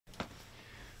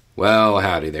Well,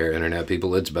 howdy there, Internet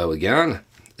people. It's Bo again.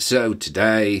 So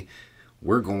today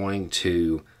we're going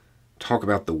to talk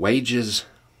about the wages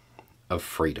of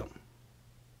freedom.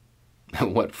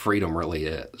 What freedom really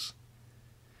is.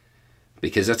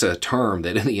 Because that's a term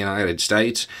that in the United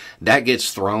States, that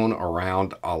gets thrown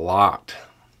around a lot.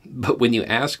 But when you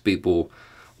ask people,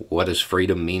 what does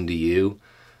freedom mean to you?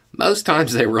 Most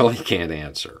times they really can't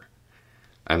answer.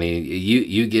 I mean,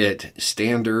 you get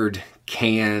standard,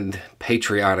 canned,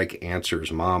 patriotic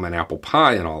answers, mom and apple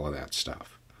pie and all of that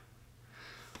stuff.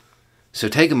 So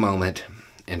take a moment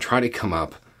and try to come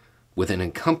up with an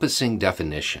encompassing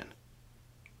definition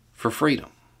for freedom.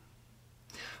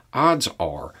 Odds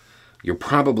are you're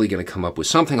probably going to come up with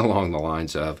something along the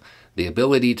lines of the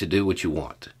ability to do what you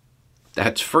want.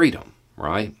 That's freedom,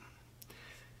 right?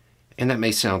 And that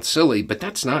may sound silly, but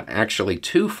that's not actually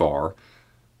too far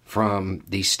from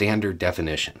the standard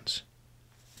definitions.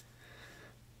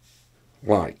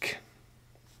 Like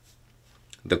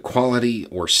the quality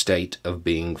or state of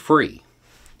being free,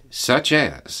 such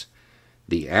as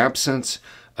the absence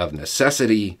of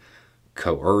necessity,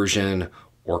 coercion,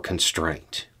 or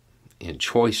constraint in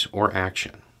choice or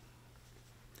action.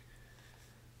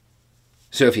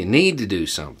 So if you need to do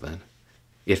something,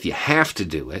 if you have to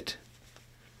do it,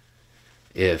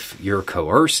 if you're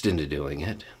coerced into doing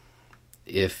it,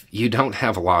 if you don't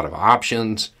have a lot of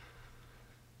options,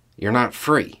 you're not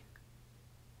free,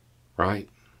 right?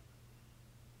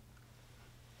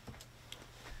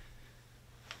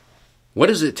 What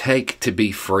does it take to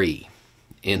be free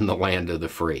in the land of the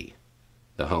free,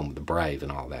 the home of the brave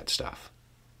and all that stuff?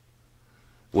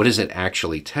 What does it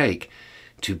actually take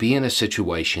to be in a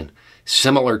situation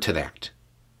similar to that,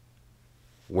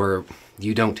 where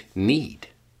you don't need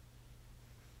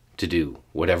to do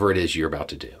whatever it is you're about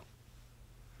to do?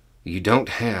 You don't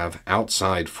have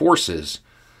outside forces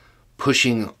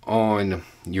pushing on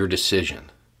your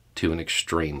decision to an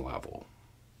extreme level,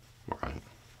 right?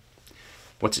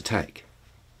 What's it take?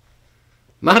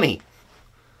 Money.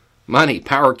 Money,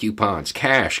 power coupons,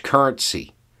 cash,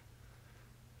 currency.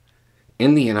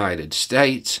 In the United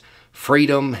States,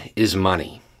 freedom is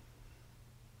money.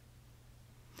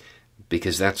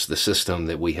 Because that's the system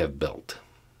that we have built.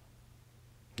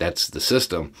 That's the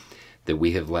system that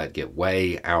we have let get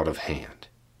way out of hand.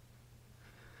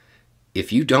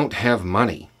 If you don't have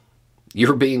money,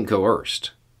 you're being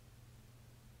coerced.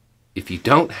 If you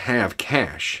don't have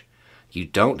cash, you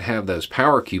don't have those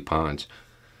power coupons,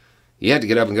 you have to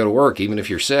get up and go to work even if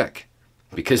you're sick.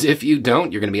 Because if you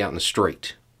don't, you're going to be out in the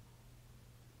street.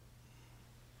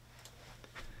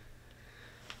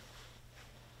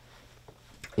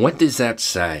 What does that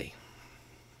say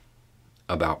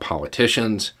about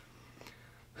politicians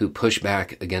who push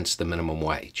back against the minimum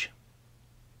wage,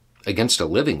 against a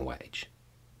living wage?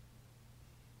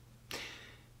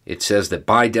 It says that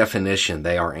by definition,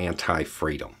 they are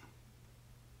anti-freedom.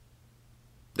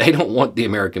 They don't want the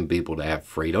American people to have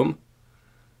freedom.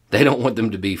 They don't want them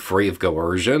to be free of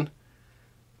coercion,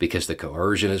 because the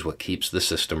coercion is what keeps the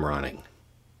system running.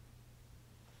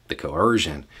 The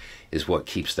coercion is what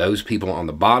keeps those people on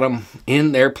the bottom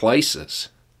in their places.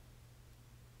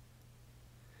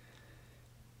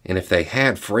 And if they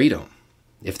had freedom,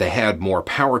 if they had more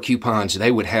power coupons,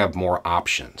 they would have more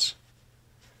options.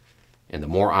 And the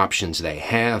more options they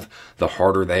have, the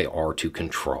harder they are to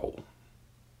control.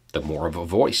 The more of a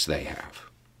voice they have.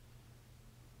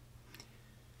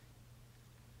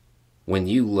 When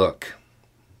you look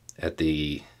at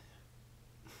the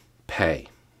pay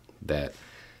that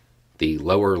the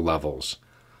lower levels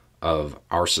of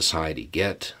our society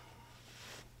get,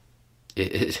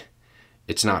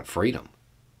 it's not freedom.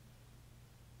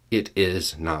 It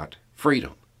is not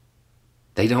freedom.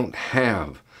 They don't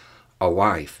have a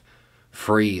life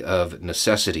free of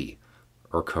necessity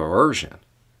or coercion.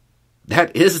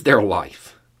 That is their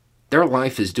life. Their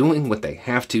life is doing what they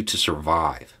have to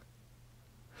survive.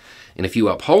 And if you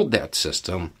uphold that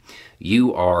system,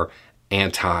 you are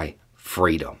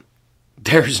anti-freedom.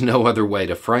 There's no other way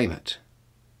to frame it.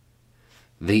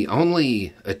 The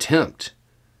only attempt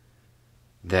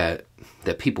that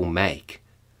people make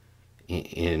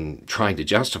in trying to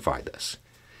justify this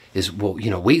is, well,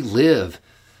 we live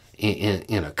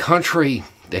in a country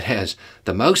that has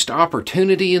the most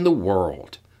opportunity in the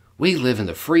world. We live in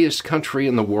the freest country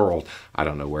in the world. I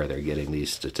don't know where they're getting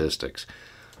these statistics.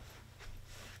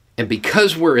 And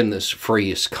because we're in this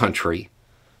freest country,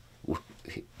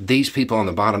 these people on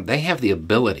the bottom, they have the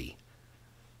ability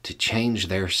to change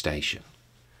their station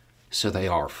so they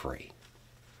are free.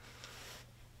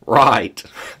 Right.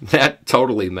 That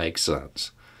totally makes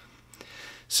sense.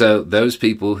 So those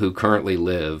people who currently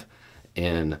live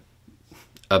in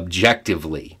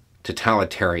objectively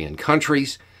totalitarian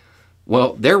countries,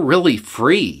 well, they're really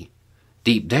free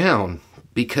deep down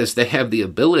because they have the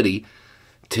ability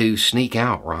to sneak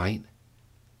out, right?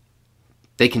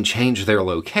 They can change their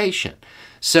location.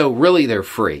 So really they're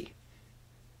free,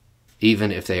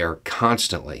 even if they are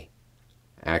constantly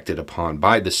acted upon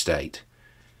by the state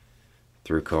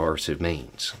through coercive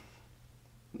means.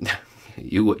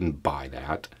 You wouldn't buy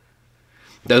that.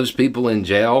 Those people in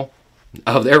jail,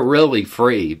 oh, they're really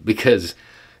free because,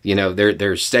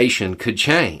 their station could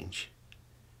change.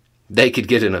 They could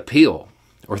get an appeal,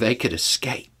 or they could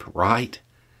escape, right?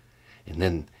 And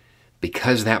then,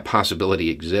 because that possibility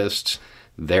exists,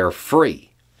 they're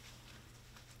free.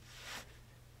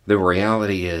 The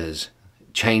reality is,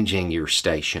 changing your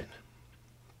station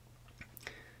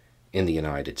in the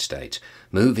United States,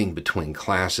 moving between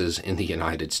classes in the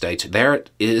United States, that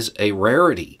is a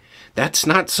rarity. That's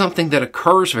not something that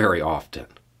occurs very often.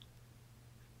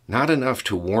 Not enough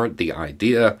to warrant the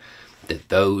idea that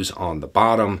those on the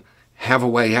bottom have a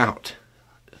way out.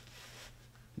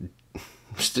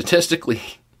 Statistically,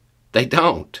 they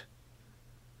don't.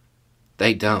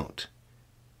 They don't.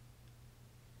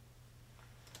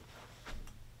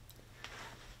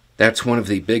 That's one of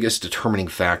the biggest determining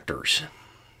factors,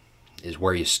 is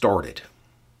where you started.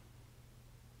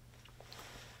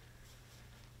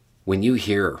 When you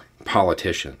hear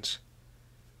politicians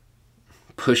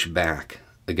push back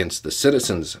against the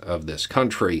citizens of this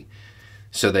country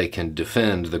so they can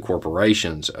defend the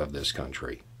corporations of this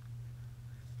country,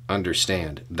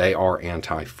 understand they are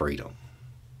anti-freedom.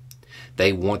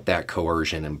 They want that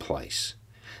coercion in place.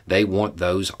 They want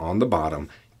those on the bottom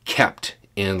kept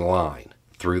in line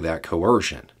through that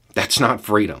coercion. That's not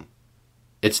freedom.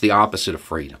 It's the opposite of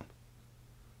freedom.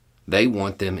 They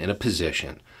want them in a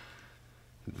position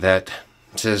that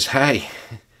says, hey,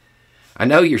 I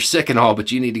know you're sick and all,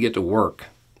 but you need to get to work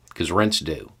because rent's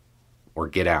due, or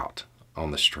get out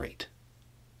on the street.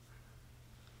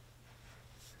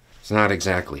 It's not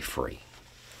exactly free.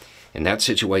 And that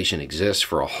situation exists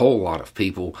for a whole lot of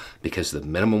people because the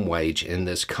minimum wage in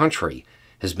this country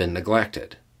has been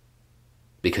neglected.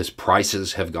 Because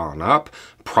prices have gone up,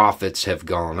 profits have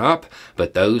gone up,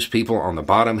 but those people on the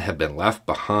bottom have been left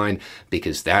behind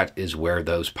because that is where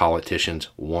those politicians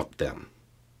want them.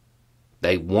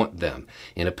 They want them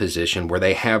in a position where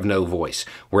they have no voice,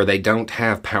 where they don't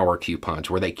have power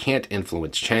coupons, where they can't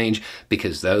influence change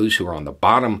because those who are on the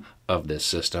bottom of this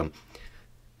system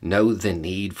know the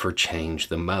need for change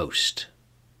the most.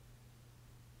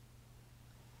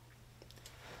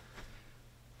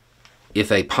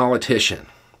 If a politician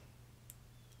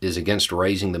is against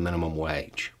raising the minimum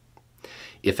wage,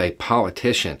 if a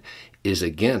politician is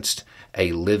against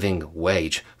a living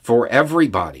wage for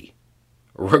everybody,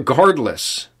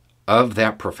 regardless of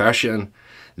that profession,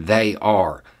 they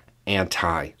are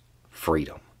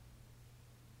anti-freedom.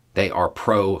 They are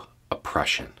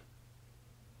pro-oppression.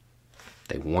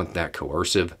 They want that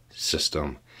coercive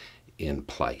system in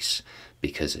place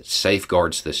because it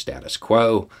safeguards the status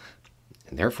quo,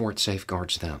 and therefore it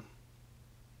safeguards them.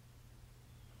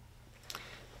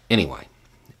 Anyway,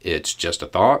 it's just a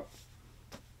thought.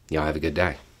 Y'all have a good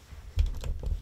day.